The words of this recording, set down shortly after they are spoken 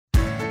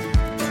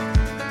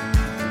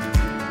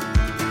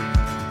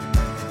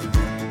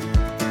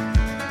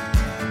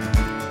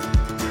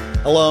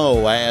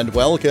Hello and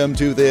welcome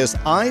to this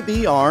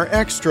IBR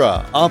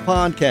Extra, a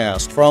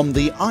podcast from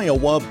the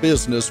Iowa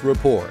Business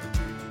Report.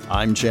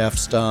 I'm Jeff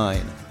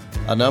Stein.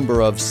 A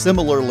number of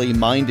similarly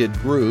minded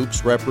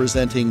groups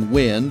representing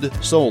wind,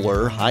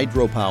 solar,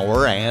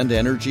 hydropower, and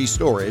energy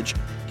storage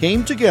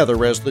came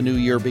together as the new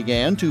year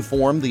began to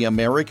form the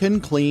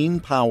American Clean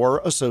Power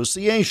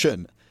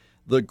Association.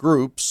 The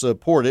group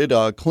supported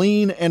a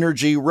clean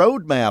energy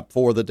roadmap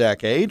for the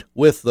decade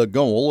with the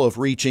goal of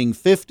reaching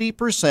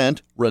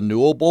 50%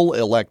 renewable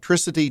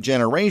electricity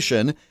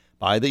generation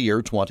by the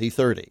year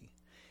 2030.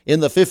 In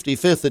the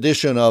 55th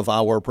edition of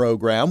our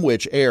program,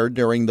 which aired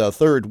during the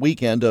third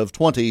weekend of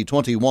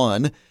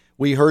 2021,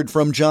 we heard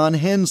from John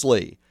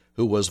Hensley,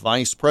 who was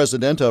Vice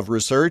President of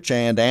Research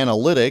and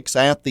Analytics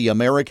at the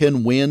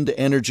American Wind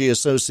Energy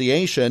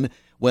Association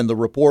when the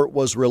report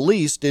was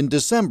released in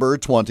December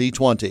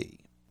 2020.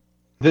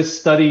 This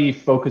study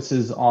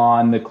focuses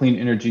on the clean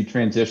energy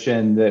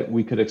transition that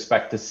we could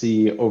expect to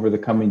see over the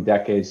coming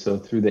decades, so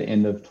through the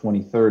end of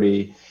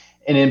 2030.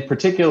 And in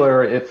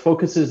particular, it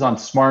focuses on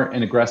smart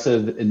and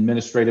aggressive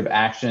administrative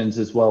actions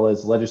as well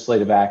as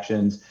legislative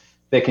actions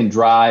that can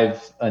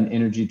drive an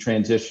energy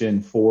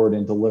transition forward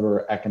and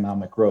deliver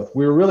economic growth.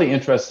 We were really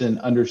interested in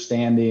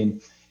understanding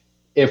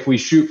if we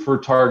shoot for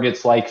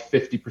targets like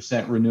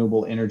 50%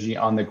 renewable energy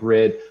on the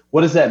grid,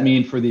 what does that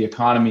mean for the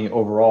economy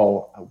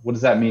overall? What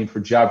does that mean for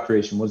job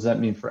creation? What does that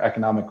mean for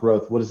economic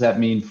growth? What does that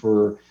mean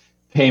for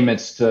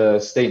payments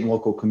to state and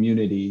local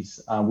communities?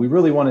 We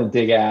really want to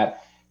dig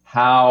at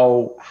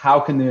how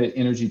can the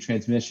energy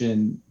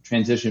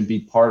transition be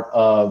part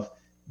of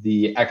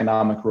the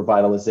economic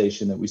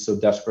revitalization that we so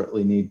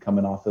desperately need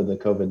coming off of the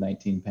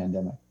COVID-19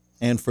 pandemic.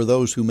 And for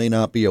those who may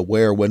not be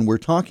aware, when we're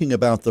talking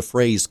about the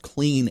phrase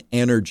clean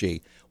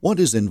energy, what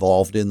is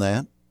involved in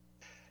that?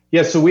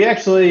 Yeah, so we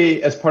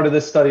actually, as part of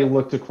this study,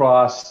 looked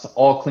across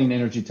all clean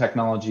energy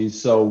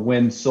technologies. So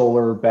wind,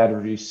 solar,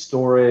 battery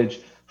storage,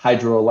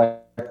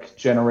 hydroelectric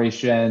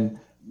generation.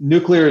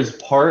 Nuclear is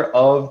part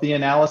of the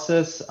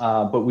analysis,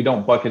 but we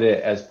don't bucket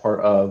it as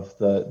part of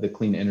the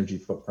clean energy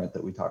footprint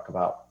that we talk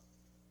about.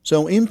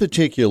 So in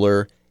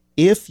particular,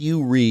 if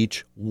you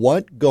reach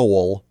what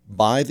goal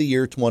by the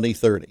year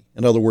 2030,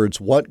 in other words,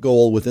 what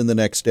goal within the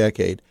next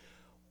decade,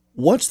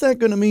 what's that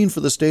going to mean for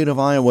the state of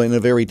Iowa in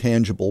a very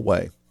tangible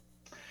way?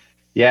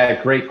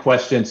 Yeah, great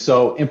question.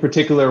 So in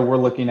particular, we're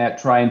looking at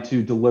trying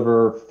to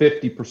deliver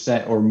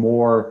 50% or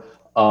more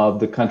of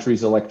the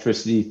country's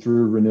electricity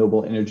through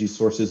renewable energy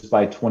sources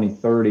by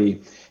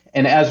 2030.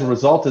 And as a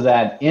result of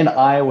that, in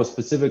Iowa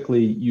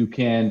specifically, you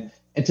can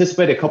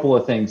anticipate a couple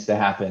of things to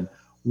happen.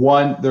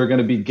 One, there are going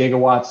to be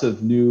gigawatts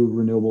of new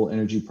renewable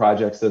energy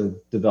projects that are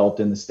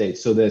developed in the state.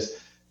 So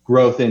this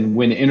growth in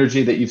wind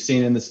energy that you've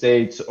seen in the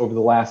states over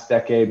the last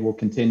decade will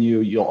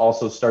continue. You'll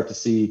also start to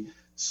see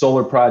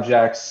solar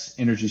projects,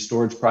 energy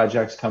storage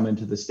projects come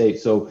into the state.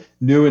 So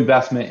new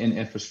investment in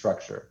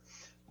infrastructure.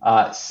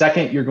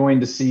 Second, you're going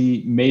to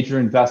see major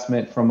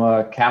investment from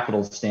a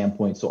capital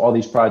standpoint. So all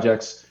these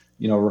projects,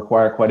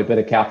 require quite a bit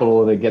of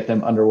capital to get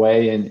them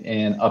underway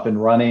and up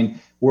and running.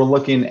 We're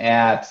looking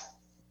at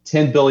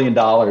 $10 billion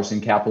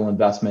in capital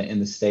investment in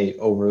the state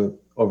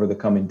over the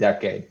coming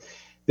decade.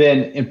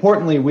 Then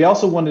importantly, we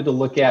also wanted to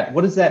look at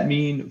what does that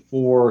mean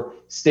for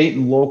state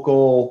and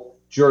local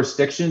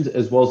jurisdictions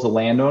as well as the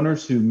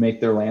landowners who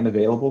make their land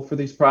available for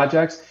these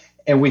projects.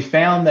 And we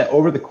found that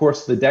over the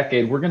course of the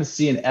decade, we're going to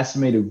see an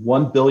estimated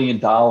 $1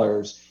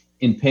 billion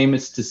in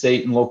payments to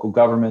state and local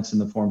governments in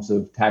the forms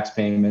of tax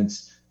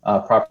payments,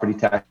 property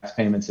tax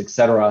payments, et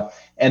cetera.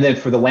 And then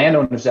for the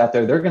landowners out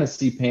there, they're going to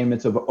see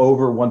payments of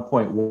over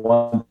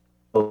 $1.1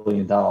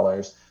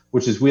 billion,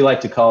 which is, we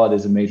like to call it,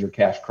 as a major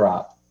cash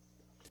crop.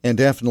 And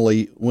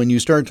definitely, when you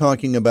start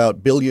talking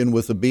about billion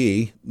with a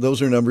B,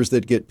 those are numbers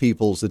that get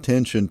people's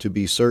attention, to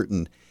be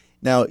certain.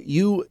 Now,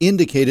 you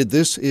indicated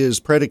this is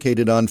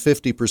predicated on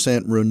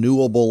 50%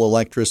 renewable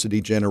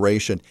electricity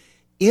generation.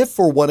 If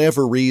for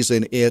whatever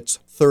reason it's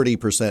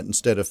 30%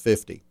 instead of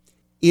 50,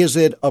 is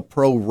it a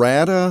pro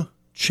rata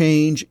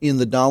change in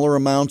the dollar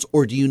amounts,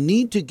 or do you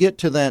need to get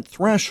to that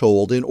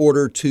threshold in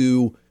order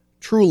to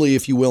truly,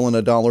 if you will, in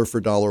a dollar for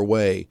dollar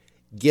way,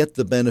 get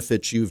the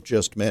benefits you've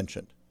just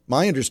mentioned?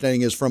 My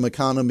understanding is from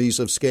economies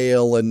of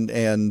scale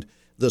and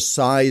the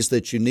size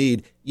that you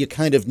need, you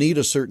kind of need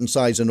a certain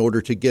size in order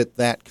to get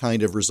that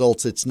kind of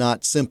results. It's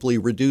not simply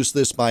reduce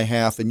this by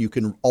half and you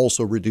can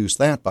also reduce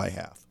that by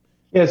half.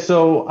 Yeah,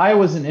 so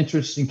Iowa's an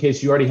interesting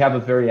case. You already have a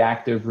very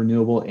active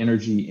renewable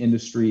energy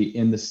industry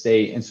in the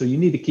state. And so you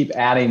need to keep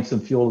adding some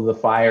fuel to the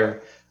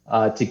fire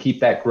to keep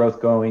that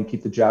growth going,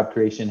 keep the job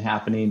creation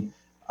happening.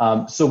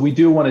 So we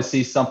do want to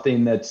see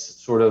something that's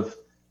sort of,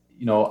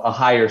 a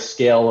higher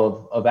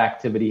scale of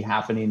activity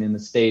happening in the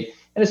state.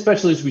 And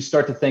especially as we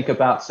start to think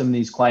about some of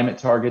these climate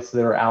targets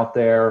that are out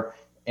there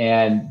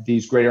and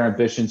these greater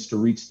ambitions to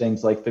reach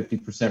things like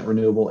 50%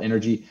 renewable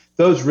energy,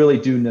 those really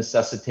do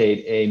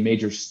necessitate a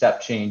major step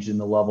change in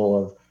the level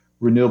of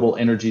renewable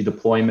energy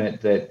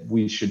deployment that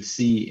we should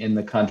see in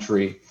the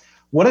country.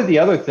 One of the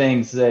other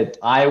things that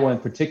Iowa in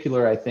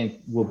particular, I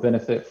think, will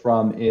benefit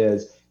from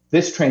is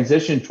this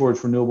transition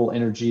towards renewable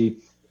energy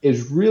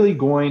is really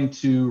going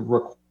to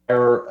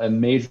require a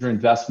major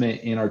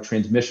investment in our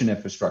transmission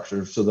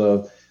infrastructure.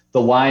 So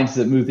the lines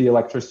that move the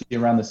electricity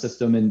around the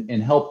system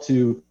and help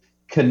to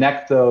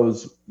connect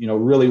those,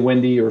 really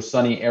windy or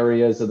sunny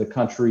areas of the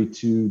country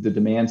to the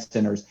demand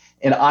centers.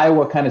 And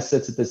Iowa kind of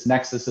sits at this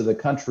nexus of the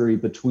country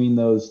between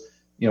those,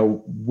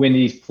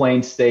 windy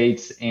plain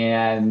states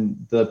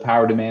and the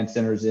power demand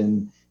centers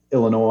in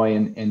Illinois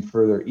and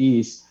further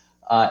east.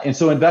 And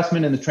so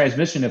investment in the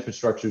transmission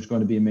infrastructure is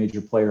going to be a major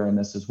player in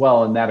this as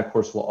well. And that, of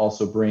course, will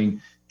also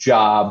bring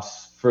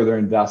jobs, further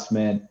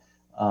investment,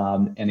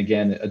 and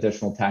again,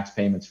 additional tax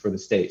payments for the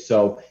state.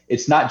 So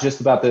it's not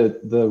just about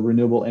the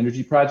renewable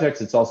energy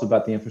projects, it's also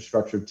about the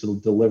infrastructure to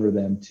deliver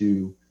them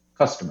to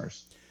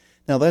customers.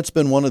 Now, that's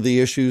been one of the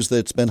issues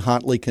that's been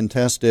hotly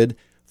contested.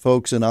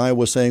 Folks in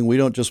Iowa saying we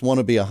don't just want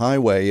to be a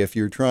highway. If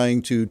you're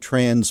trying to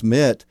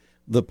transmit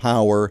the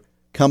power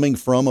coming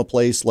from a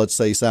place, let's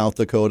say South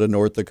Dakota,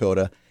 North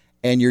Dakota,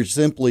 and you're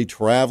simply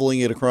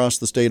traveling it across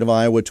the state of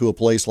Iowa to a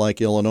place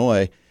like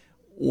Illinois,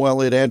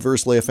 well, it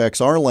adversely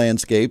affects our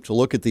landscape to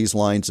look at these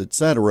lines, et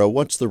cetera.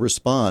 What's the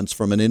response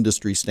from an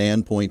industry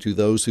standpoint to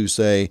those who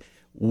say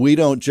we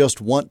don't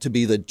just want to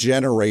be the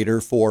generator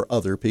for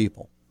other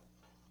people?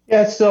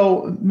 Yeah,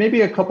 so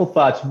maybe a couple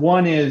thoughts.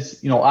 One is,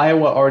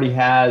 Iowa already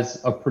has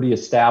a pretty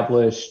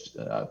established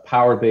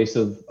power base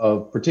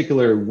of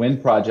particular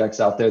wind projects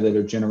out there that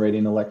are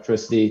generating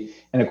electricity.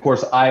 And of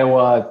course,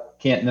 Iowa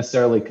can't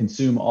necessarily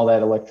consume all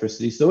that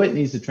electricity, so it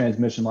needs the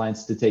transmission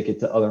lines to take it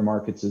to other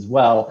markets as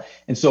well.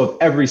 And so if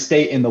every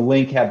state in the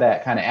link had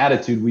that kind of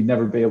attitude, we'd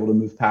never be able to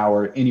move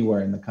power anywhere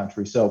in the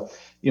country. So,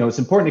 it's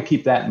important to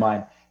keep that in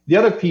mind. The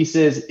other piece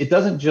is it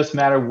doesn't just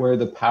matter where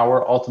the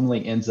power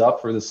ultimately ends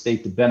up for the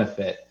state to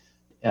benefit.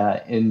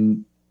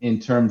 In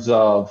terms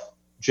of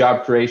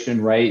job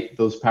creation, right?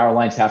 Those power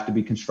lines have to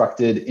be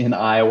constructed in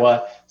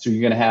Iowa. So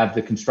you're going to have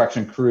the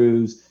construction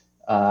crews,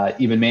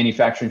 even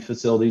manufacturing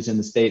facilities in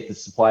the state that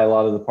supply a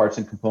lot of the parts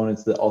and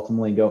components that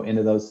ultimately go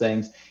into those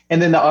things.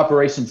 And then the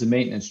operations and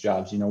maintenance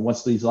jobs.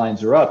 Once these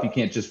lines are up, you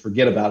can't just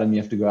forget about them.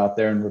 You have to go out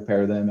there and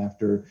repair them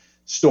after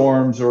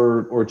storms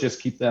or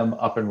just keep them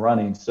up and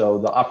running. So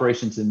the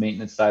operations and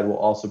maintenance side will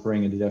also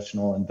bring an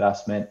additional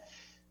investment.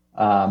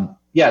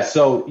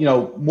 So,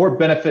 more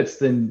benefits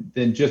than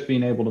just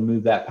being able to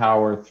move that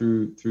power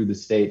through the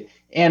state.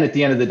 And at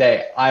the end of the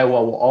day,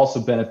 Iowa will also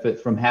benefit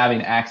from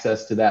having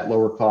access to that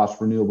lower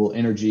cost renewable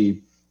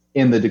energy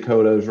in the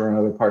Dakotas or in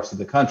other parts of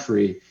the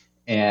country.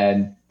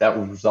 And that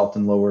will result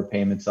in lower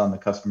payments on the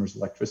customer's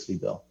electricity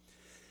bill.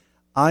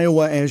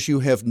 Iowa, as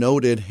you have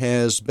noted,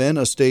 has been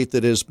a state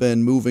that has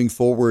been moving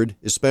forward,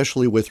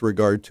 especially with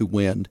regard to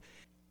wind.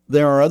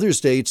 There are other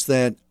states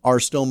that are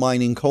still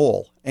mining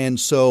coal. And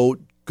so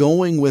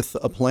going with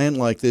a plan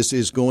like this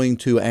is going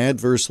to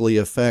adversely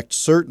affect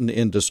certain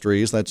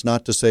industries. That's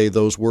not to say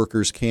those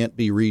workers can't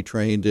be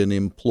retrained and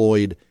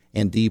employed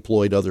and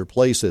deployed other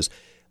places.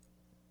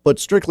 But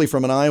strictly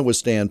from an Iowa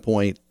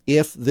standpoint,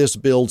 if this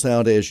builds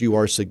out as you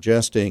are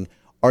suggesting,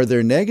 are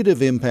there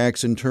negative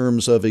impacts in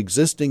terms of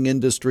existing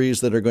industries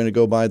that are going to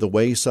go by the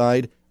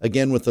wayside?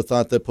 Again, with the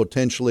thought that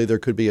potentially there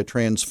could be a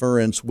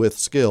transference with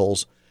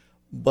skills.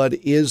 But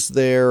is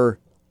there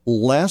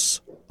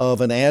less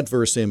of an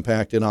adverse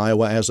impact in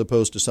Iowa as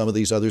opposed to some of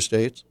these other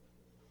states?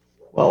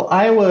 Well,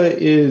 Iowa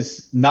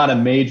is not a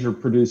major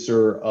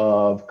producer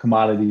of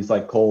commodities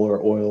like coal or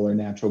oil or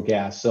natural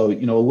gas. So, a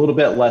little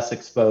bit less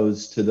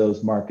exposed to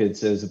those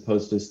markets as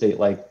opposed to a state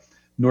like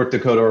North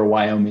Dakota or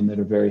Wyoming that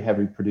are very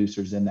heavy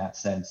producers in that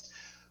sense.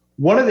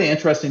 One of the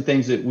interesting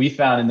things that we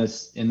found in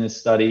this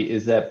study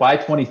is that by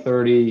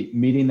 2030,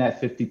 meeting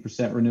that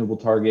 50% renewable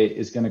target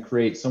is going to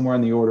create somewhere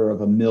in the order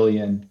of 1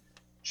 million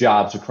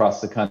jobs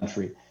across the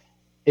country.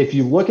 If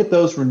you look at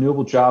those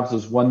renewable jobs,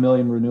 those 1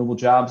 million renewable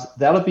jobs,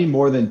 that'll be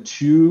more than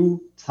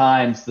 2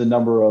 times the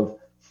number of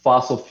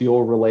fossil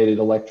fuel related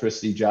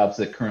electricity jobs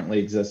that currently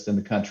exist in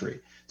the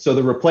country. So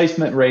the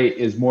replacement rate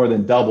is more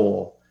than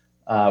double,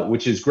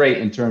 which is great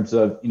in terms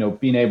of,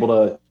 being able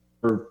to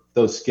for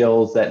those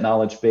skills, that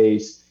knowledge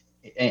base,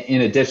 in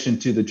addition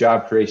to the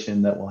job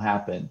creation that will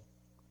happen.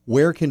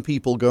 Where can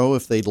people go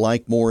if they'd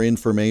like more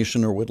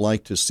information or would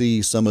like to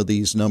see some of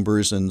these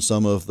numbers and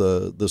some of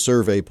the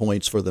survey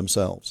points for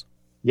themselves?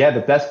 Yeah,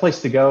 the best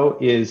place to go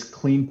is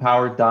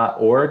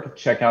cleanpower.org.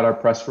 Check out our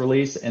press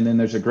release. And then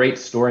there's a great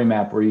story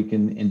map where you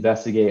can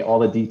investigate all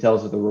the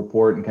details of the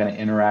report and kind of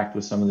interact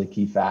with some of the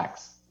key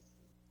facts.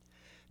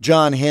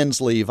 John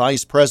Hensley,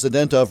 Vice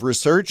President of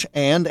Research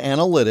and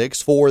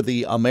Analytics for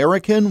the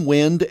American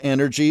Wind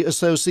Energy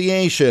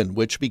Association,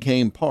 which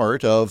became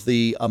part of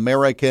the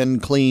American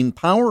Clean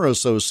Power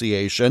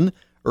Association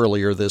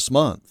earlier this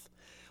month.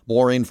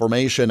 More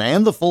information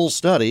and the full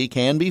study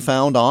can be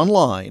found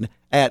online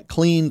at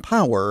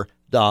cleanpower.org.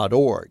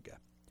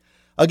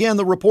 Again,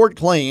 the report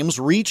claims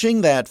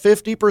reaching that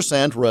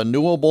 50%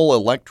 renewable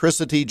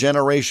electricity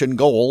generation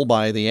goal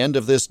by the end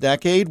of this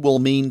decade will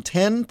mean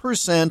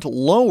 10%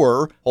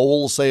 lower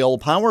wholesale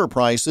power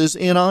prices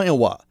in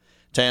Iowa.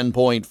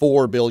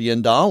 $10.4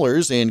 billion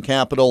in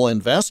capital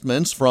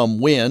investments from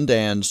wind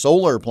and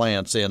solar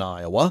plants in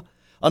Iowa,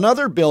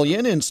 another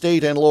billion in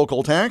state and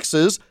local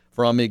taxes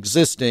from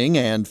existing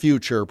and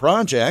future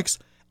projects,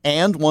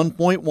 and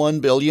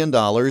 $1.1 billion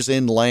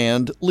in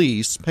land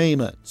lease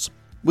payments.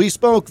 We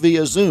spoke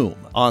via Zoom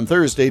on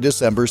Thursday,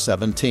 December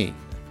 17.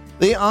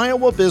 The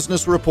Iowa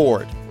Business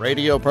Report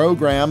radio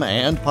program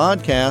and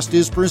podcast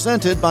is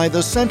presented by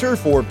the Center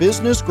for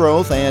Business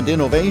Growth and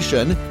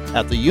Innovation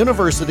at the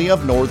University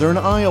of Northern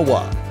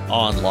Iowa,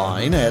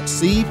 online at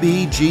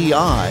cbgi.uni.edu.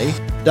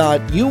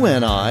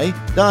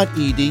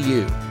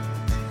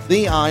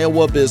 The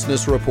Iowa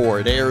Business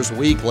Report airs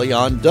weekly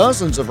on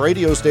dozens of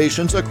radio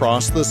stations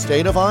across the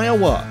state of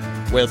Iowa,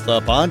 with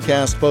the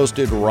podcast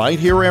posted right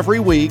here every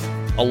week,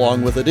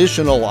 along with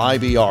additional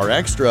IBR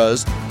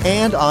extras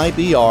and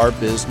IBR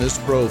business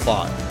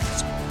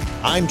profiles.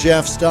 I'm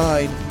Jeff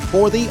Stein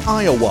for the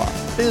Iowa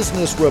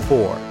Business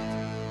Report.